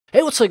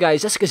Hey, what's up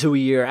guys, it's Kazooie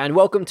here, and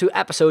welcome to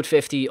episode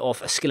 50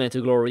 of Skill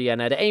into Glory. And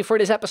the aim for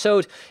this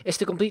episode is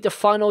to complete the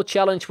final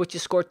challenge, which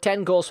is score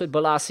 10 goals with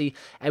Balassi,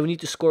 and we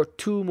need to score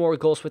 2 more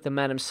goals with the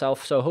man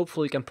himself, so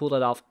hopefully we can pull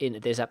that off in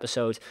this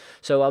episode.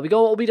 So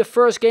will be the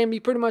first game.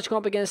 We pretty much go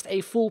up against a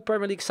full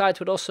Premier League side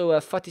with also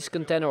a Fatih's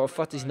contender or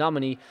Fatih's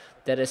nominee,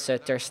 that is Ter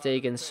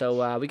Stegen.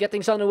 So we get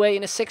things on the way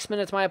in a 6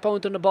 minutes. My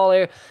opponent on the ball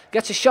here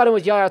gets a shot in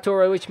with Yaya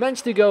Toure, which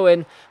managed to go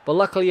in, but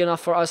luckily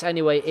enough for us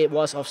anyway, it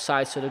was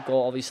offside, so the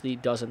goal obviously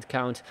doesn't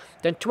count.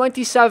 Then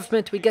 27th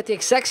minute, we get the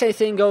exact same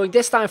thing going,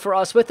 this time for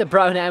us with the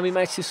Bruyne, and we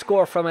managed to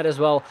score from it as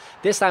well.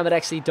 This time it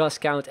actually does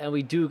count, and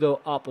we do go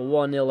up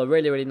 1-0. A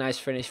really nice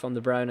finish from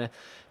the Bruyne.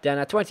 Then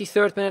at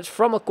 23rd minute,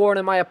 from a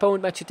corner, my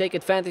opponent managed to take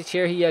advantage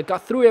here. He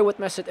got through here with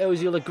Mesut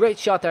Ozil. A great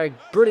shot there,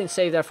 brilliant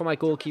save there for my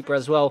goalkeeper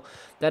as well.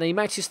 Then he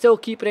managed to still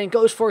keep it in,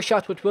 goes for a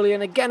shot with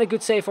Willian. Again, a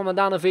good save from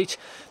Mandanovic.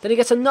 Then he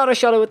gets another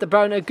shot with the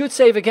Bruyne. A good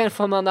save again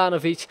from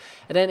Mandanovic.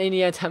 And then in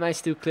the end, I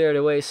managed to clear it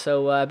away.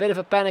 So a bit of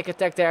a panic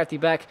attack there at the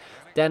back.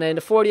 Then in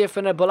the 40th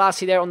minute,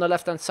 Balassi there on the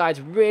left-hand side.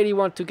 Really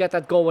want to get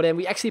that goal with him.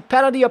 We actually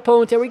penalty the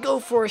opponent here. We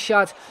go for a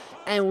shot.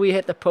 And we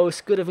hit the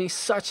post. Could have been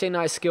such a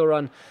nice skill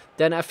run.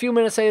 Then a few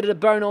minutes later, the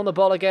Bruyne on the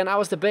ball again. I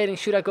was debating,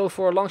 should I go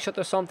for a long shot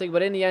or something?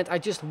 But in the end, I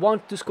just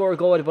want to score a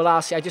goal with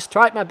Balassi. I just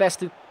tried my best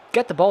to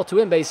get the ball to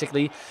him,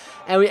 basically.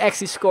 And we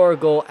actually score a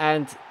goal.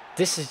 And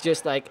this is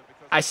just like,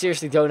 I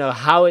seriously don't know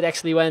how it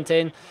actually went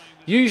in.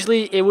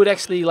 Usually, it would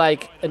actually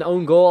like an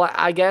own goal,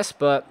 I guess.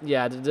 But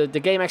yeah, the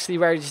game actually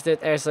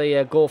registered as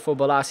a goal for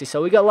Balassi.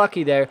 So we got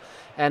lucky there.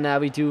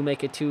 And we do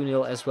make it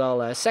 2-0 as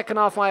well. Second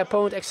half, my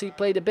opponent actually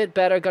played a bit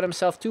better. Got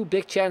himself 2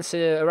 big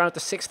chances around the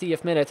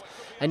 60th minute.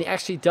 And he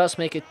actually does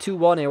make it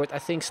 2-1 here with, I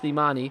think,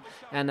 Slimani.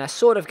 And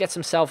sort of gets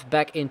himself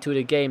back into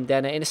the game.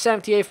 Then in the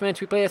 78th minute,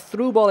 we play a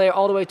through ball here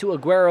all the way to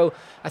Aguero.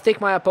 I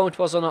think my opponent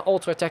was on an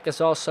ultra attack as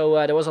well. So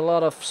there was a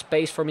lot of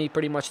space for me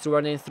pretty much to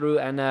run in through.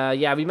 And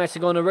yeah, we managed to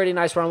go on a really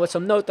nice run with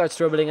some no-touch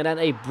dribbling. And then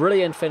a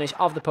brilliant finish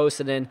off the post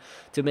and in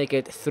to make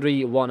it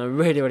 3-1. A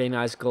really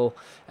nice goal.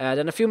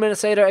 Then a few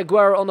minutes later,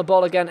 Aguero on the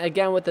ball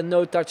again with the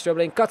no-touch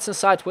dribbling, cuts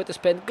inside with the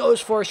spin, goes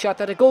for a shot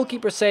that the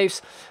goalkeeper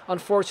saves.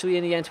 Unfortunately,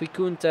 in the end, we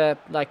couldn't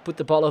like put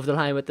the ball over the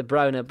line with the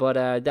Bruyne, but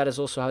that is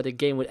also how the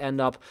game would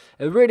end up.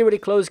 A really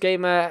close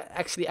game.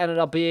 Actually ended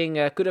up being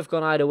could have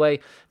gone either way,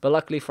 but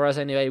luckily for us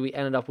anyway, we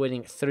ended up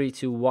winning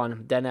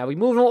 3-1. Then we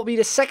move on. What will be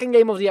the second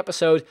game of the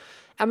episode.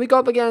 And we go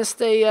up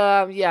against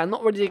a, yeah,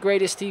 not really the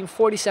greatest team.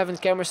 47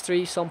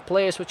 chemistry, some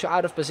players which are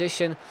out of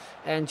position,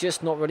 and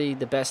just not really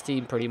the best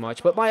team pretty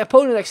much. But my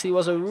opponent actually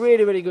was a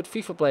really good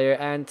FIFA player,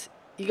 and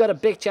he got a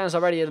big chance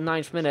already at the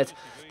 9th minute.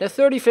 The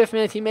 35th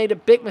minute, he made a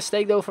big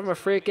mistake though from a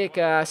free kick.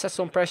 Set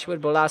some pressure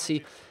with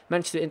Balassi,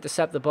 managed to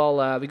intercept the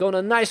ball. We go on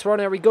a nice run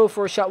here. We go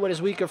for a shot with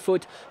his weaker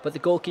foot, but the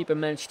goalkeeper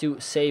managed to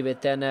save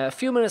it. Then a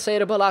few minutes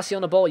later, Balassi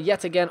on the ball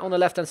yet again on the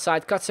left-hand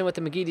side. Cuts in with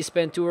the McGeady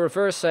spin to a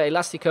reverse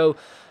Elastico.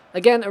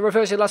 Again, a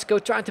reverse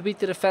Elastico trying to beat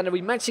the defender.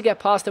 We managed to get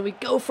past and we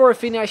go for a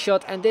finesse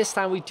shot. And this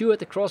time we do at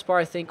the crossbar,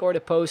 I think, or the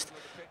post.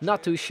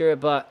 Not too sure,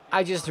 but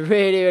I just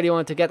really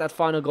want to get that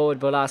final goal with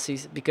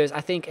Balassi, because I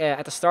think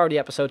at the start of the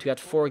episode we had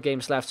 4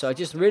 games left, so I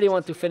just really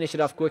want to finish it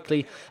off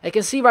quickly. I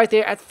can see right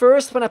there, at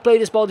first when I played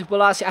this ball to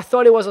Balassi, I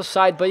thought it was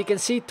offside, but you can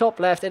see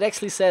top left, it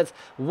actually said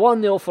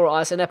 1-0 for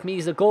us, and that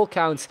means the goal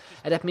counts,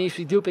 and that means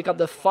we do pick up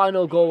the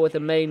final goal with the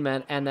main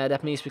man, and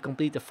that means we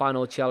complete the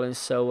final challenge.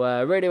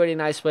 So really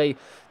nice way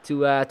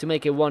to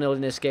make it 1-0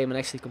 in this game and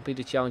actually complete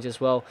the challenge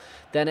as well.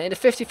 Then in the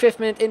 55th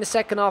minute in the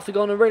second half, we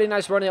go on a really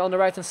nice run here on the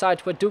right hand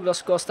side with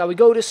Douglas Costa. We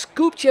go to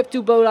scoop chip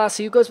to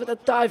Balassi, who goes with a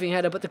diving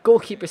header, but the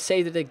goalkeeper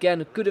saved it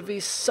again. It could have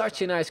been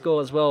such a nice goal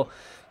as well.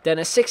 Then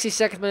a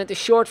 62nd minute, a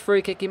short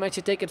free kick. He managed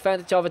to take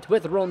advantage of it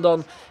with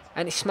Rondon.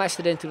 And he smashed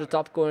it into the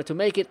top corner to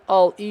make it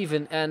all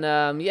even.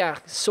 And yeah,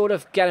 sort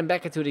of getting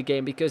back into the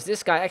game, because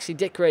this guy actually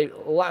did create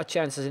a lot of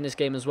chances in this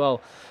game as well.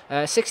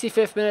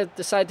 65th minute,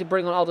 decided to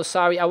bring on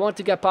Aldosari. I want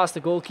to get past the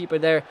goalkeeper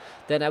there.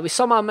 Then we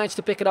somehow managed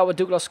to pick it out with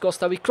Douglas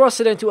Costa. We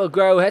cross it into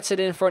Aguero, heads it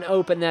in for an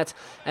open net,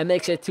 and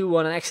makes it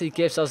 2-1 and actually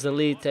gives us the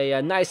lead.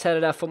 A nice header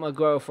there from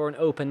Aguero for an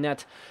open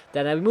net.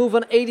 Then we move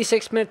on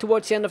 86th minute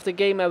towards the end of the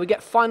game. We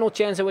get final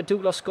chance with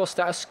Douglas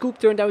Costa. A scoop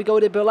turn, then we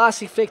go to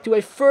Balassi flick to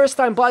a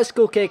first-time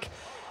bicycle kick.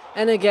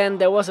 And again,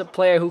 there was a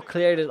player who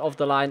cleared it off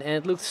the line, and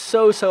it looked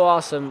so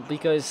awesome,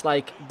 because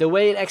like the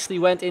way it actually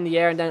went in the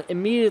air and then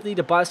immediately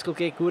the bicycle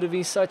kick would have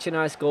been such a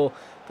nice goal.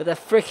 But that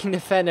freaking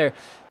defender,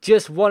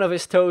 just one of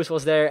his toes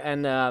was there,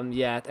 and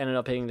yeah, it ended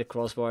up hitting the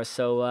crossbar.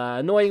 So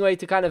annoying way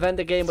to kind of end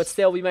the game, but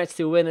still we managed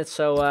to win it.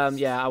 So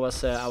yeah, I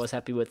was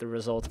happy with the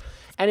result.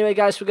 Anyway,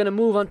 guys, we're gonna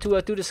move on to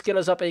the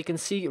skillers up, and you can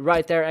see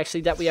right there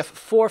actually that we have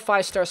 4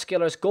 5-star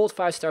skillers, gold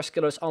 5-star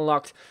skillers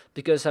unlocked,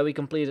 because we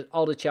completed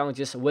all the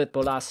challenges with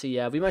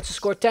Balassi. We managed to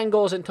score 10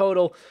 goals in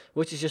total,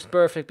 which is just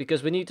perfect,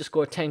 because we need to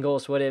score 10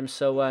 goals with him.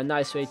 So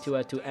nice way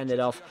to end it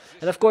off.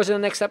 And of course, in the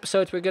next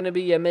episode, we're gonna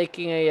be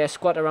making a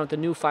squad around the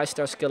new new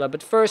 5-star skill up.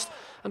 But first,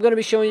 I'm going to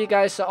be showing you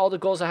guys all the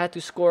goals I had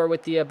to score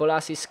with the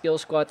Bolasie skill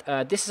squad.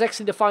 This is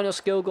actually the final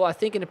skill goal. I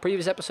think in the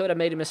previous episode I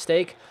made a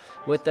mistake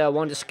with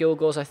one of the skill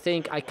goals. I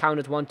think I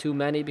counted one too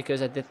many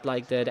because I did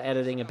like the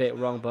editing a bit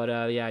wrong.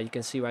 But yeah, you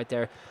can see right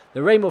there,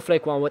 the Rainbow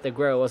Flick one with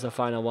Aguero was the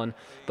final one.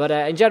 But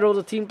in general,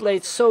 the team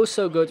played so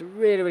good.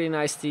 Really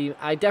nice team.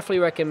 I definitely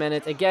recommend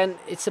it. Again,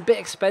 it's a bit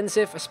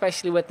expensive,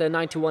 especially with the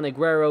 91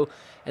 Aguero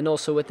and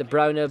also with the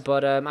Browner.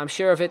 But I'm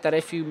sure of it that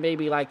if you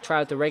maybe like try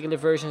out the regular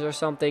versions or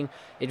something,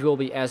 it will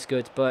be as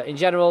good. But in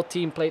general,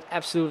 team played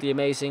absolutely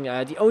amazing.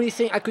 The only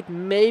thing I could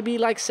maybe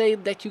like say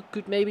that you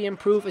could maybe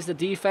improve is the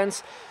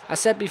defense. I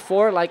said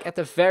before, like at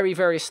the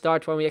very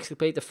start when we actually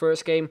played the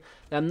first game,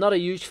 I'm not a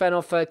huge fan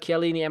of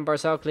Chiellini and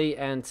Barzagli,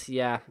 and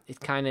yeah, it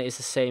kind of is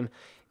the same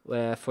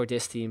for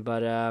this team.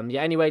 But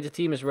yeah, anyway, the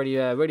team is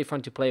really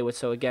fun to play with,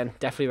 so again,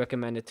 definitely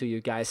recommend it to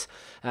you guys.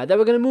 Then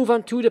we're going to move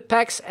on to the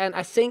packs, and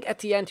I think at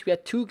the end we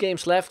had 2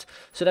 games left,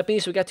 so that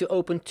means we get to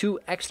open 2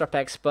 extra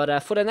packs.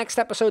 But for the next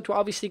episode, we're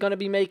obviously going to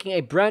be making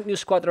a brand new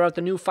squad around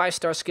the new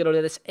 5-star skiller,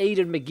 that is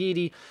Aidan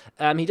McGeady.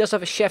 He does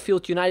have a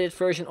Sheffield United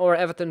version or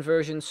Everton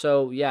version,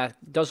 so yeah,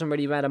 doesn't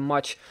really matter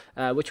much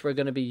which we're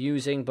going to be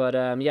using. But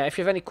yeah, if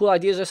you have any cool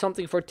ideas or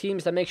something for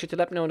teams, then make sure to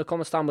let me know in the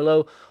comments down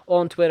below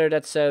on Twitter.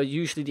 That's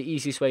usually the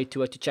easiest way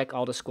to check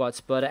all the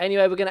squads. But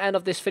anyway, we're going to end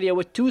off this video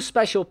with 2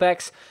 special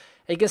packs.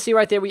 You can see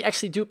right there, we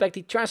actually do pack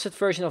the transferred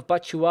version of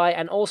Batshuayi,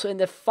 and also in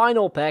the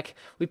final pack,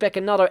 we pack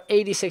another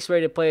 86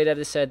 rated player, that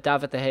is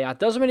David De Gea.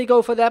 Doesn't really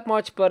go for that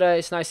much, but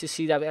it's nice to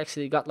see that we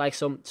actually got like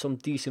some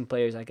decent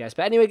players, I guess.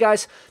 But anyway,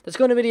 guys, that's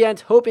going to be the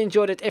end. Hope you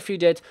enjoyed it. If you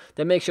did,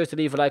 then make sure to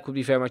leave a like, would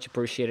be very much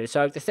appreciated. So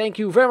I'd like to thank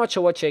you very much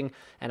for watching,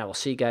 and I will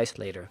see you guys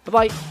later.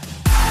 Bye-bye.